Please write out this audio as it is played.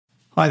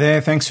Hi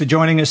there, thanks for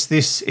joining us.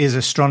 This is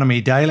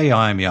Astronomy Daily.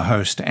 I am your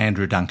host,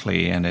 Andrew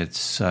Dunkley, and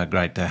it's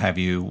great to have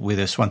you with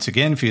us once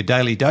again for your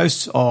daily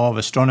dose of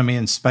astronomy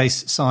and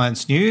space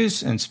science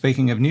news. And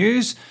speaking of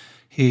news,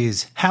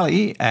 here's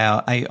Halley,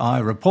 our AI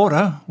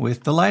reporter,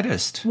 with the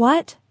latest.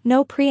 What?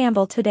 No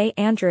preamble today,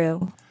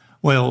 Andrew.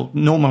 Well,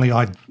 normally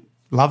I'd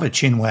love a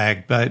chin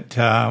wag, but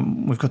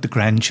we've got the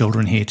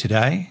grandchildren here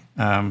today.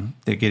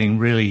 They're getting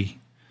really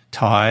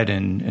tired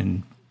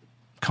and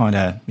kind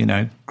of,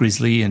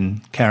 grizzly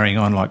and carrying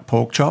on like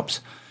pork chops.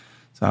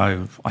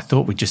 So I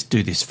thought we'd just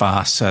do this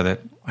fast so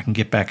that I can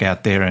get back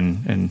out there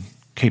and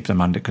keep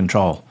them under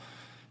control.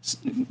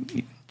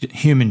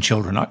 Human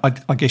children,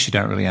 I guess you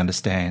don't really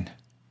understand.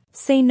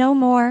 Say no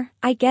more,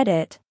 I get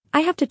it.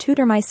 I have to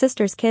tutor my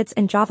sister's kids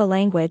in Java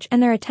language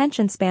and their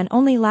attention span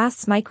only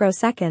lasts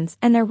microseconds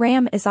and their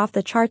RAM is off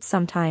the charts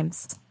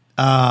sometimes.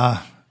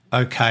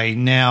 Okay,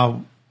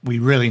 now we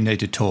really need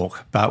to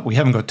talk, but we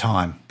haven't got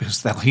time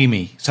because they'll hear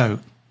me. So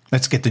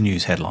let's get the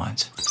news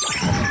headlines.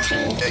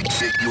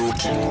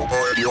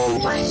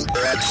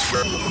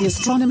 The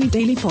Astronomy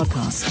Daily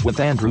Podcast with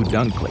Andrew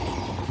Dunkley.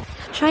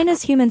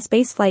 China's Human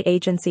Spaceflight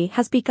Agency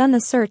has begun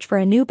the search for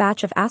a new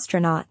batch of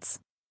astronauts.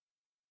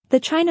 The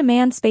China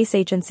Manned Space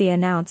Agency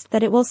announced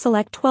that it will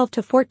select 12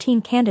 to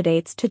 14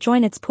 candidates to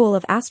join its pool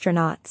of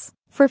astronauts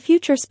for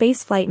future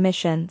spaceflight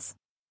missions.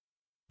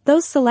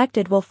 Those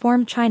selected will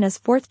form China's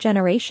fourth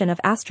generation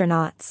of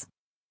astronauts.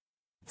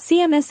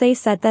 CMSA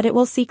said that it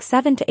will seek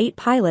 7 to 8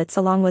 pilots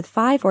along with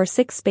 5 or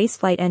 6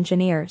 spaceflight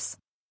engineers.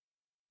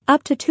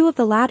 Up to 2 of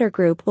the latter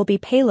group will be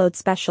payload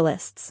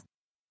specialists.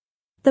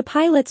 The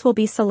pilots will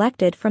be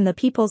selected from the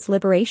People's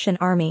Liberation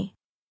Army.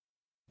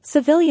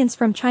 Civilians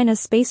from China's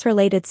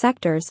space-related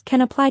sectors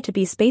can apply to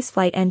be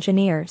spaceflight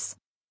engineers.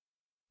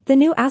 The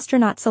new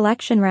astronaut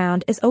selection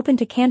round is open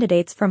to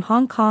candidates from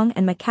Hong Kong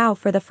and Macau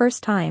for the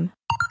first time.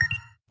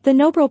 The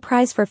Nobel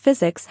Prize for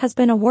Physics has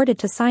been awarded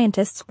to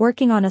scientists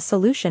working on a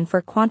solution for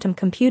quantum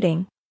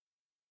computing.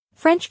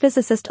 French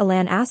physicist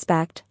Alain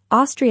Aspect,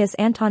 Austria's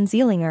Anton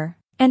Zeilinger,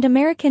 and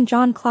American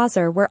John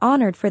Clauser were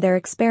honored for their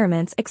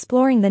experiments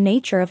exploring the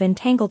nature of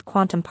entangled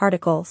quantum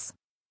particles.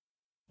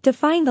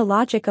 Defying the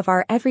logic of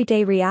our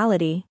everyday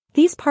reality,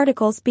 these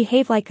particles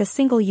behave like a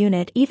single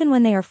unit even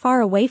when they are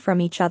far away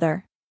from each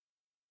other.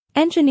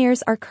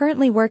 Engineers are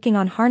currently working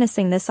on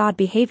harnessing this odd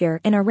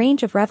behavior in a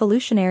range of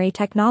revolutionary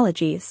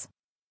technologies.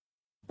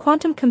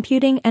 Quantum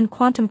computing and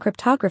quantum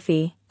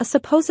cryptography, a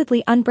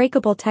supposedly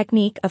unbreakable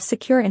technique of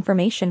secure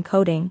information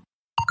coding.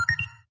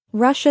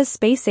 Russia's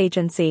space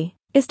agency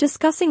is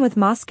discussing with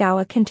Moscow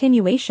a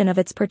continuation of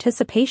its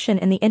participation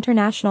in the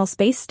International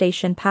Space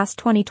Station past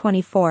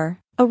 2024,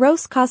 a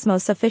Ros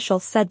Cosmos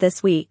official said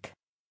this week.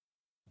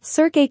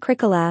 Sergei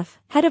Krikalev,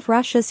 head of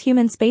Russia's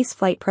human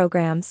spaceflight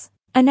programs,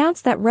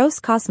 announced that Ros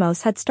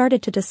Cosmos had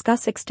started to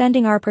discuss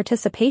extending our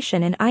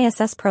participation in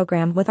ISS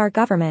program with our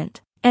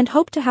government, and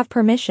hope to have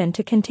permission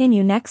to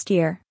continue next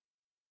year.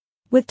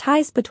 With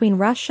ties between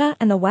Russia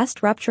and the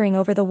West rupturing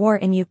over the war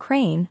in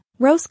Ukraine,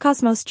 Ros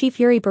Cosmos chief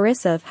Yuri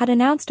Borisov had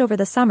announced over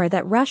the summer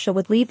that Russia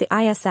would leave the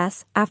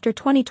ISS after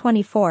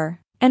 2024,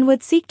 and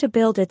would seek to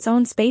build its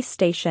own space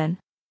station.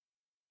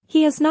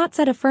 He has not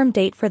set a firm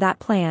date for that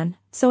plan,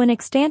 so an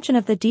extension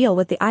of the deal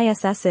with the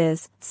ISS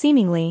is,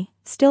 seemingly,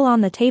 still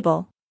on the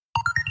table.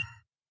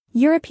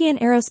 European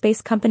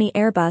aerospace company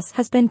Airbus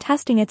has been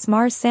testing its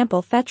Mars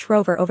sample fetch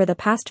rover over the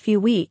past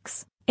few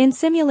weeks, in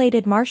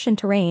simulated Martian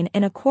terrain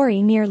in a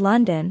quarry near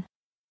London.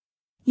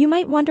 You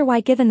might wonder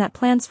why, given that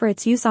plans for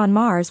its use on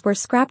Mars were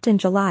scrapped in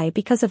July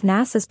because of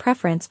NASA's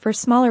preference for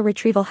smaller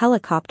retrieval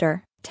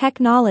helicopter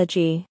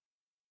technology.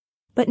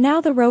 But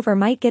now the rover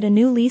might get a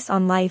new lease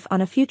on life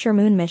on a future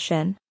moon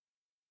mission.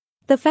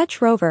 The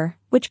Fetch rover,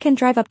 which can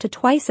drive up to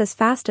twice as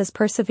fast as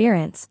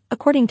Perseverance,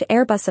 according to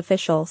Airbus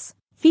officials,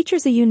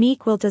 features a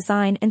unique wheel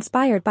design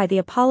inspired by the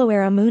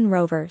Apollo-era moon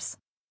rovers.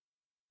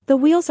 The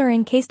wheels are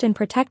encased in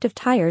protective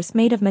tires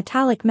made of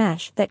metallic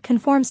mesh that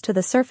conforms to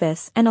the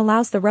surface and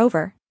allows the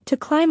rover to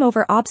climb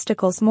over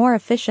obstacles more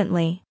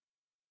efficiently.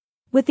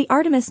 With the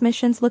Artemis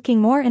missions looking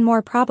more and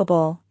more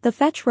probable, the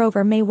Fetch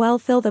rover may well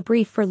fill the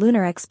brief for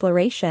lunar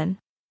exploration.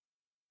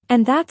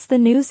 And that's the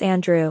news,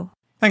 Andrew.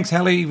 Thanks,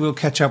 Halley. We'll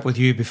catch up with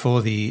you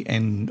before the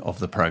end of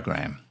the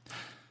program.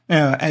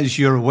 Now, as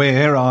you're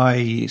aware,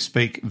 I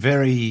speak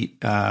every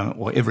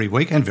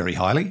week and very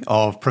highly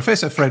of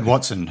Professor Fred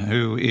Watson,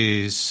 who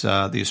is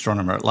the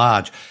astronomer at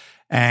large.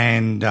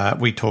 And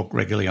we talk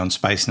regularly on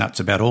Space Nuts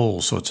about all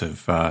sorts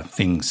of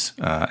things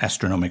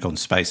astronomical and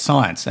space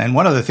science. And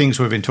one of the things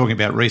we've been talking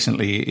about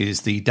recently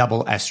is the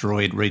double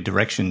asteroid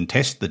redirection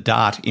test, the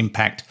DART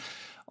impact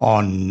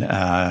on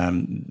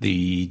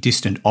the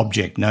distant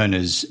object known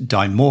as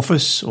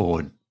Dimorphos,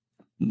 or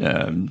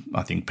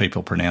I think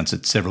people pronounce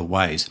it several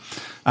ways,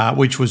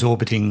 which was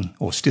orbiting,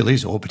 or still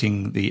is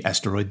orbiting, the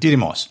asteroid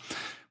Didymos.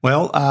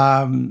 Well,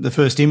 the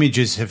first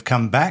images have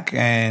come back,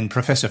 and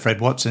Professor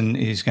Fred Watson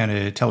is going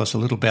to tell us a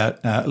little bit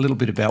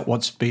about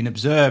what's been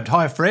observed.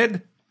 Hi,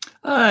 Fred.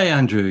 Hi,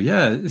 Andrew.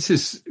 Yeah, this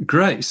is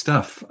great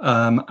stuff.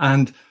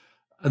 And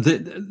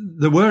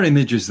there were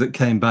images that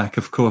came back,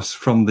 of course,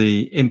 from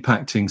the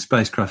impacting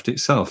spacecraft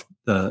itself,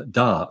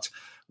 DART,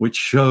 which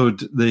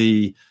showed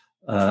the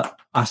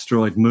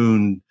asteroid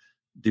moon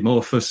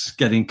Dimorphos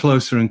getting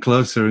closer and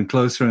closer and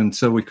closer, and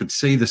so we could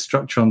see the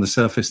structure on the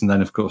surface, and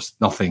then, of course,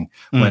 nothing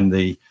when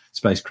the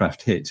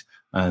spacecraft hit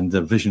and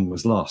the vision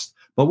was lost.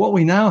 But what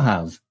we now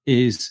have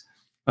is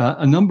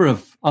a number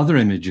of other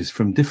images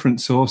from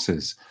different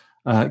sources,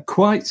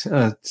 quite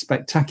a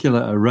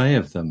spectacular array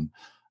of them.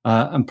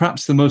 And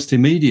perhaps the most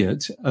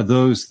immediate are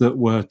those that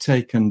were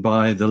taken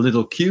by the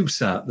little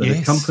CubeSat that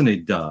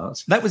accompanied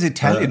DART. That was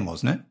Italian,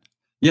 wasn't it?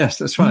 Yes,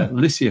 that's right.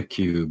 Lycia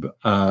Cube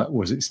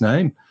was its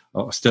name,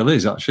 or still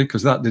is actually,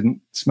 because that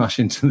didn't smash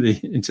into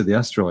the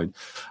asteroid.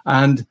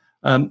 And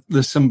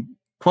there's some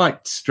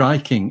quite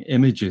striking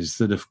images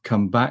that have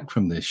come back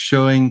from this,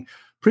 showing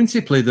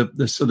principally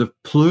the sort of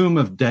plume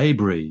of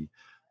debris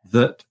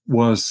that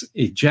was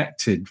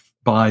ejected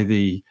by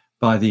the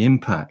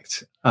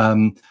impact.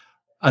 And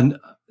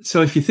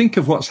so if you think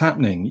of what's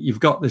happening, you've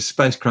got this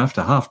spacecraft,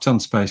 a half-ton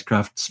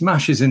spacecraft,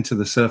 smashes into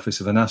the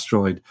surface of an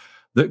asteroid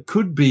that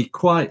could be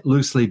quite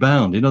loosely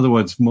bound. In other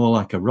words, more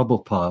like a rubble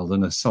pile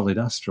than a solid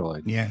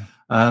asteroid. Yeah.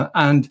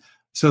 And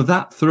so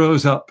that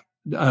throws up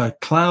a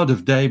cloud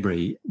of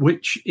debris,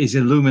 which is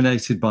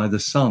illuminated by the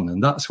sun.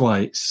 And that's why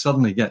it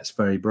suddenly gets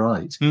very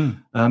bright.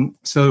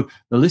 So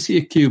the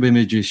Lycia Cube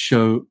images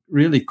show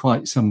really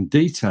quite some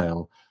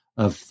detail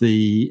of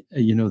the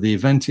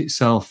event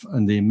itself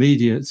and the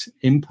immediate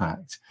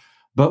impact.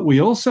 But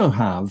we also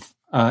have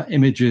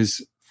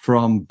images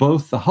from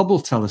both the Hubble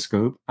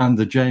telescope and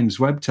the James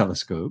Webb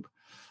telescope,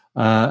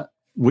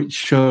 which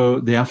show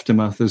the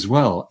aftermath as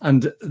well.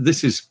 And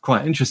this is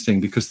quite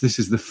interesting because this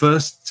is the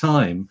first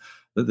time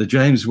that the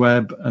James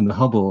Webb and the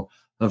Hubble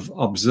have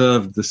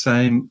observed the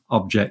same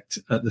object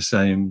at the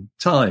same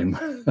time.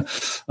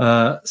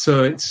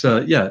 So it's,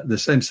 the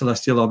same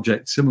celestial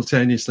object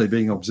simultaneously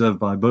being observed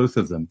by both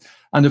of them.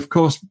 And of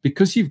course,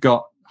 because you've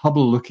got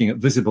Hubble looking at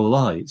visible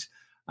light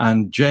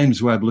and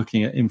James Webb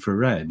looking at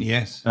infrared,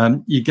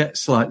 you get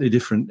slightly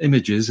different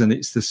images, and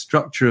it's the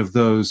structure of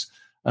those,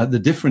 the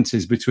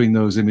differences between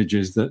those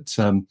images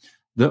that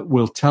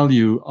will tell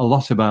you a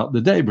lot about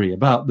the debris,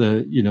 about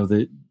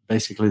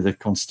basically the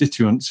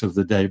constituents of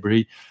the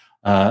debris,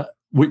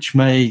 which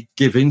may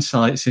give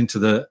insights into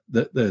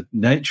the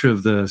nature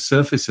of the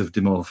surface of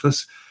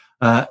Dimorphos.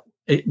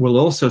 It will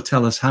also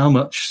tell us how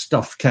much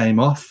stuff came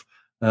off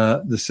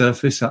the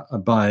surface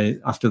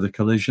after the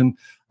collision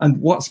and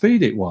what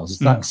speed it was.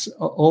 That's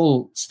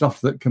all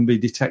stuff that can be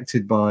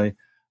detected by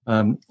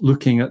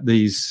looking at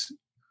these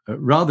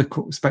rather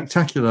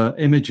spectacular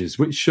images,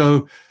 which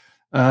show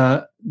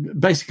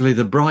basically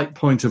the bright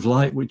point of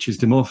light, which is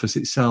Dimorphos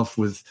itself,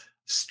 with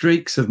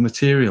streaks of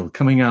material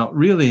coming out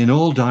really in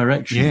all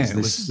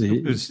directions. Yeah,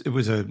 it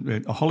was a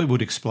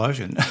Hollywood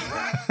explosion.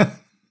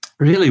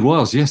 Really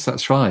was. Yes,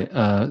 that's right.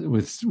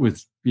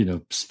 With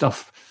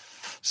stuff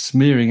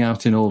smearing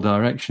out in all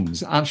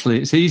directions. Actually,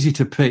 it's easy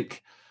to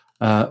pick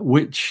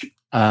which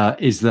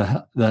is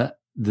the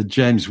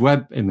James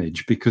Webb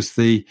image, because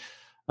the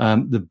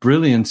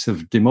brilliance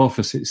of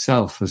Dimorphos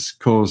itself has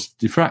caused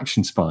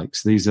diffraction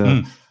spikes. These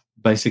are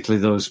basically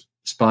those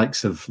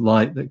spikes of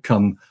light that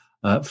come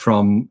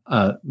from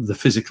the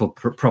physical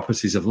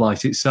properties of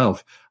light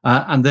itself,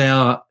 and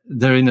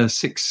they're in a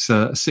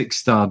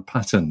six-starred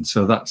pattern.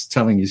 So that's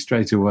telling you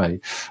straight away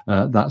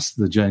that's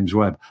the James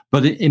Webb.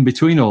 But in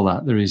between all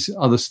that, there is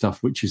other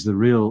stuff which is the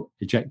real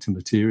ejector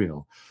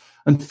material.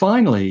 And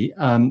finally,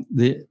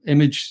 the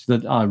image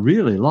that I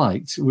really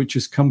liked, which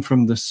has come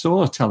from the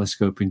SOAR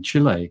telescope in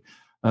Chile,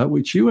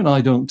 which you and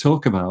I don't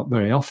talk about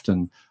very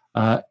often.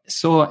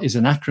 SOAR is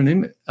an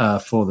acronym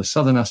for the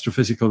Southern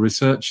Astrophysical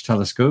Research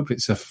Telescope.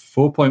 It's a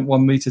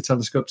 4.1 meter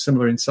telescope,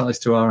 similar in size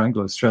to our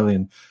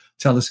Anglo-Australian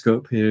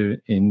telescope here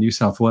in New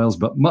South Wales,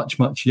 but much,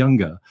 much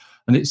younger.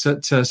 And it's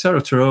at Cerro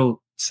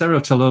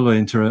Tololo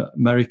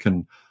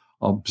Inter-American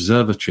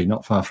Observatory,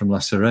 not far from La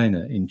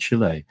Serena in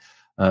Chile,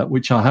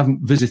 which I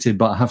haven't visited,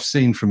 but I have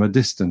seen from a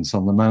distance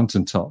on the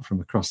mountaintop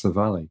from across the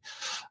valley.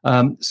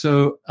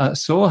 So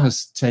SOAR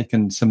has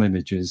taken some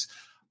images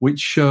which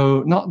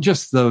show not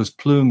just those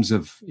plumes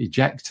of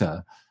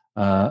ejecta,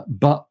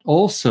 but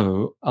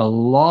also a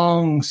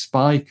long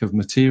spike of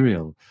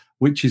material,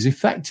 which is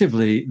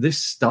effectively this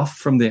stuff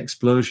from the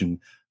explosion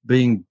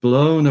being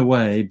blown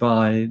away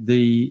by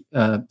the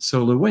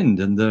solar wind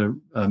and the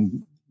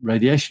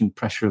radiation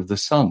pressure of the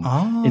sun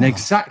in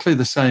exactly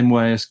the same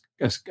way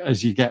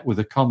as you get with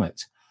a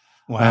comet.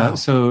 Wow.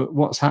 So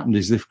what's happened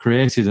is they've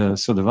created a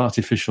sort of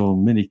artificial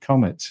mini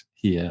comet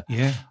here.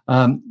 Yeah.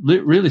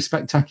 Really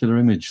spectacular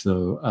image,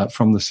 though,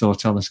 from the SOAR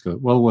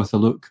telescope. Well worth a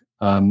look.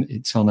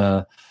 It's on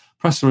a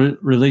press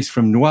release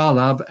from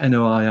NOIRLab,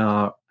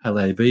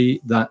 NOIRLAB.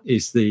 That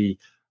is the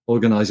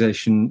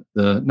organization,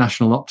 the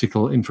National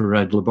Optical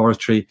Infrared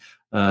Laboratory,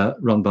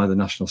 run by the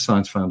National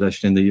Science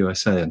Foundation in the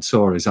USA. And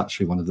SOAR is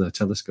actually one of their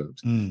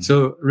telescopes.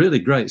 So really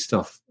great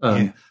stuff.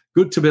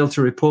 Good to be able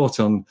to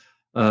report on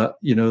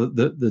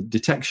the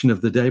detection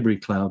of the debris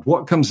cloud.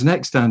 What comes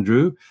next,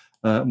 Andrew,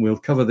 we'll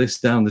cover this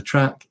down the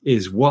track,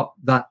 is what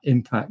that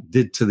impact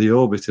did to the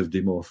orbit of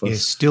Dimorphos.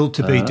 Yes, still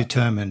to be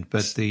determined.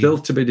 But still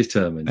to be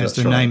determined, as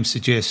the name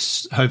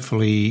suggests,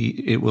 hopefully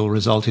it will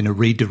result in a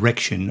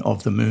redirection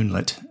of the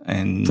moonlet.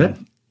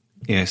 And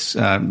yes,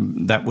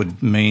 that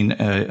would mean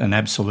an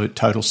absolute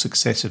total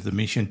success of the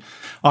mission.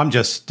 I'm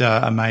just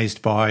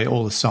amazed by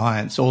all the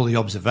science, all the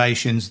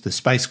observations, the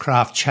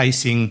spacecraft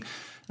chasing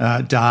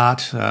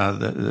DART,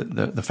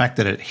 the fact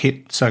that it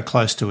hit so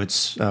close to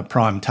its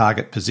prime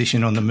target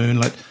position on the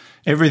moonlet.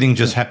 Everything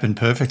just happened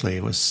perfectly.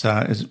 It was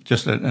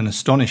just an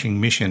astonishing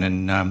mission,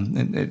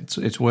 and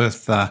it's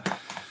worth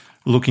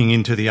looking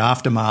into the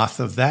aftermath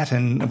of that,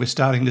 and we're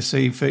starting to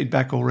see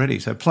feedback already.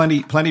 So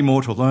plenty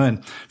more to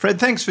learn. Fred,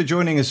 thanks for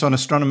joining us on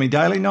Astronomy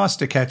Daily. Nice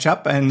to catch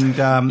up,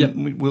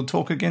 and we'll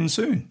talk again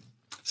soon.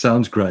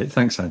 Sounds great.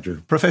 Thanks,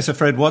 Andrew. Professor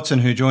Fred Watson,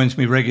 who joins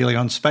me regularly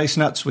on Space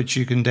Nuts, which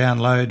you can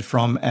download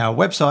from our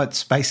website,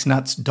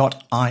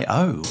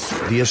 spacenuts.io.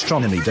 The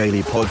Astronomy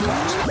Daily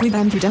Podcast with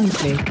Andrew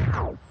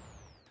Dunkley.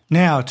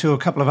 Now to a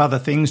couple of other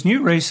things.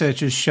 New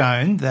research has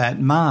shown that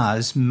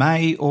Mars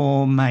may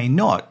or may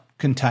not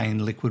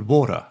contain liquid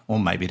water, or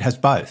maybe it has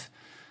both.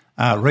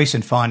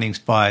 Recent findings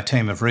by a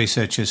team of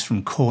researchers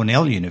from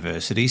Cornell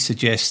University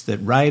suggest that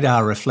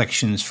radar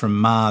reflections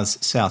from Mars'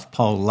 South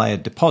Pole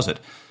layered deposit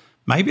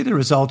may be the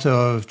result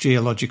of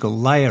geological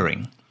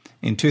layering.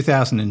 In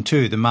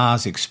 2002, the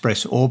Mars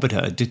Express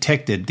Orbiter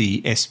detected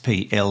the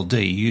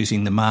SPLD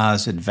using the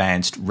Mars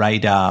Advanced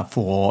Radar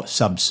for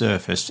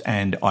Subsurface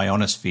and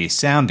Ionosphere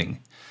Sounding.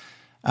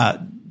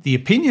 The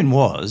opinion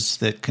was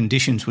that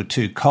conditions were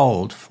too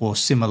cold for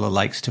similar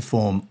lakes to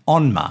form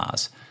on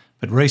Mars,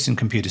 but recent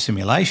computer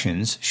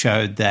simulations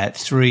showed that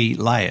two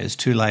layers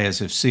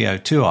of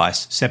CO2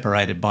 ice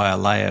separated by a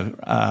layer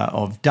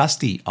of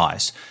dusty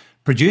ice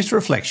produced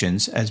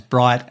reflections as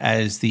bright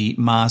as the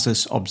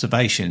Mars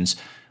observations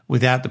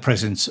without the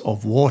presence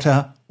of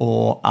water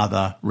or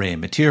other rare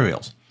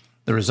materials.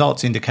 The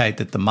results indicate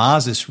that the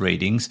Mars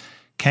readings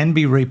can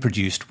be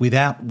reproduced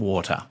without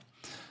water.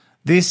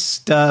 This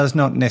does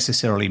not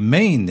necessarily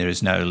mean there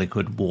is no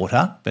liquid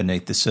water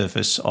beneath the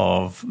surface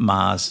of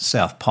Mars'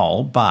 South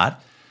Pole, but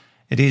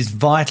it is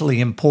vitally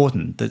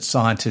important that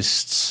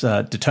scientists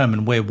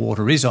determine where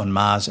water is on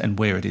Mars and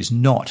where it is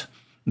not.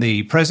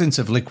 The presence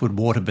of liquid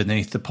water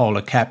beneath the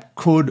polar cap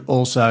could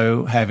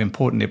also have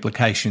important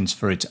implications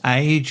for its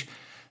age,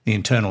 the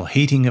internal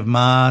heating of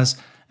Mars,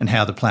 and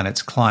how the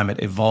planet's climate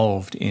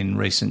evolved in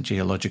recent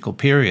geological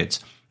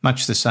periods.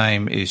 Much the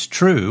same is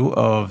true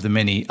of the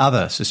many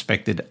other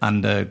suspected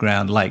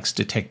underground lakes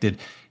detected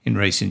in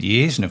recent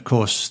years, and of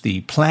course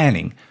the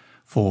planning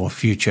for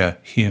future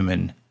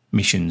human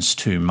missions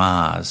to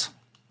Mars.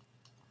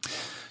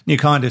 New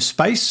kind of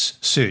space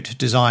suit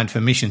designed for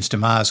missions to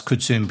Mars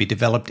could soon be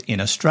developed in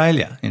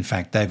Australia. In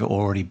fact, they've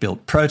already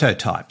built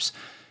prototypes.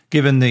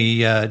 Given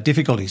the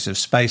difficulties of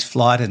space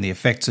flight and the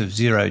effects of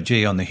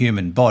zero-G on the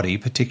human body,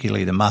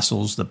 particularly the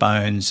muscles, the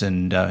bones,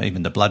 and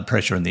even the blood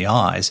pressure in the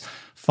eyes,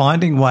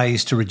 finding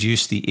ways to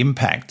reduce the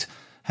impact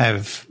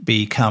have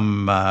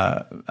become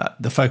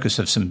the focus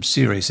of some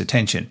serious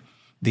attention.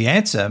 The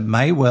answer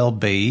may well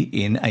be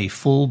in a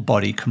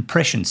full-body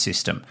compression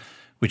system,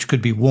 which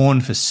could be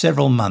worn for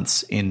several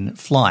months in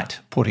flight,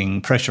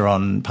 putting pressure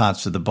on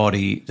parts of the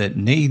body that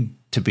need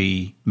to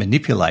be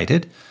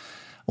manipulated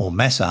or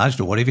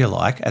massaged or whatever you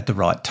like at the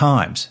right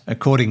times.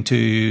 According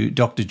to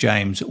Dr.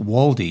 James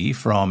Waldie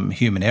from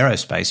Human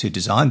Aerospace, who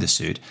designed the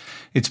suit,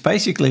 it's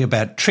basically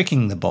about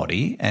tricking the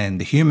body and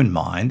the human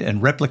mind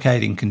and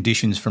replicating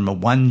conditions from a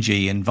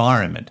 1G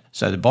environment,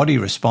 so the body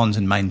responds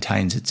and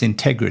maintains its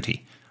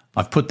integrity.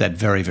 I've put that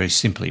very, very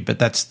simply, but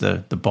that's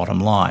the bottom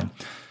line.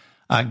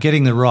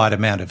 Getting the right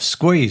amount of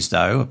squeeze,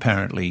 though,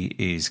 apparently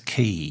is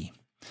key.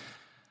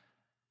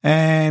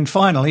 And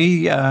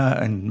finally,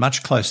 and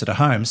much closer to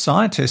home,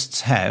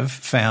 scientists have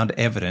found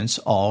evidence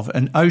of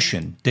an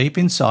ocean deep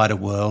inside a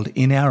world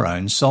in our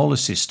own solar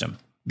system.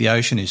 The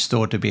ocean is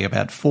thought to be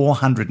about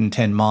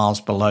 410 miles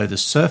below the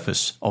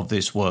surface of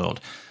this world,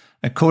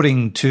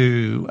 according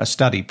to a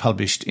study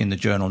published in the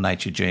journal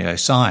Nature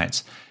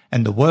Geoscience.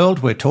 And the world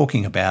we're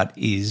talking about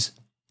is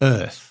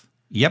Earth.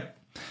 Yep.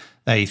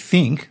 They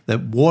think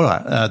that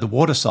the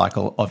water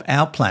cycle of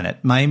our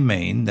planet may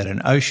mean that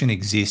an ocean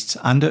exists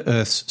under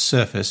Earth's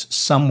surface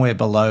somewhere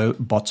below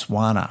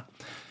Botswana.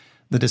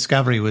 The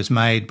discovery was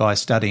made by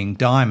studying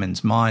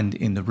diamonds mined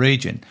in the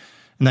region,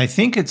 and they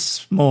think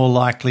it's more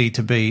likely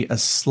to be a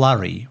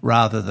slurry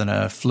rather than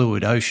a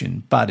fluid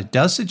ocean, but it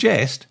does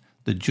suggest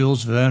that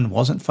Jules Verne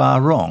wasn't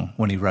far wrong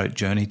when he wrote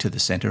Journey to the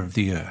Centre of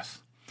the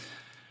Earth.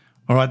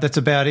 All right, that's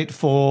about it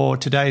for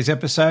today's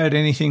episode.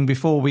 Anything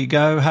before we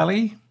go,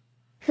 Halley?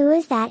 Who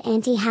is that,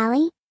 Auntie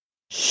Halley?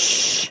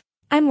 Shh.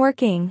 I'm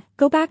working.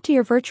 Go back to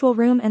your virtual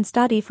room and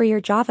study for your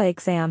Java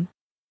exam.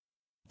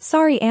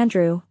 Sorry,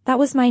 Andrew. That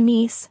was my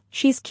niece.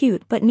 She's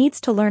cute but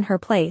needs to learn her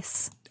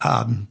place.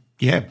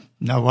 Yeah,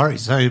 no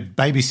worries. So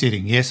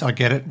babysitting, yes, I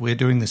get it. We're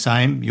doing the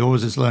same.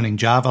 Yours is learning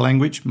Java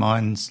language.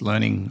 Mine's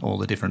learning all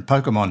the different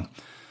Pokemon.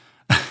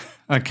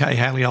 Okay,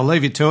 Halley, I'll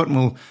leave you to it and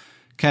we'll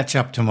catch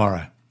up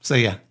tomorrow.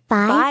 See ya.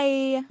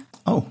 Bye. Bye.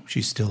 Oh,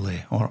 she's still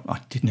there. Or I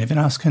didn't even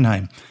ask her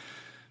name.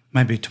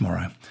 Maybe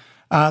tomorrow.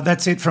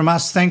 That's it from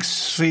us.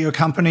 Thanks for your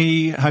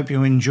company. Hope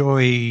you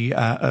enjoy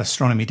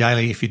Astronomy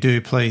Daily. If you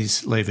do,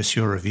 please leave us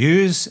your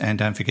reviews and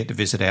don't forget to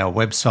visit our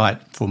website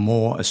for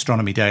more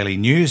Astronomy Daily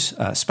news,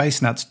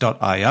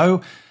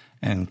 spacenuts.io,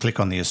 and click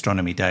on the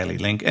Astronomy Daily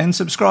link and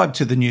subscribe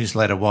to the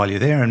newsletter while you're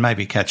there and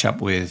maybe catch up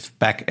with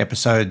back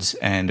episodes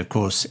and, of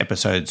course,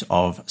 episodes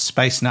of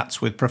Space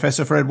Nuts with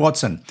Professor Fred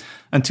Watson.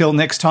 Until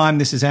next time,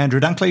 this is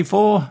Andrew Dunkley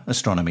for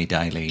Astronomy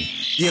Daily.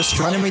 The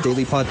Astronomy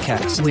Daily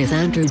Podcast with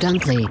Andrew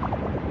Dunkley.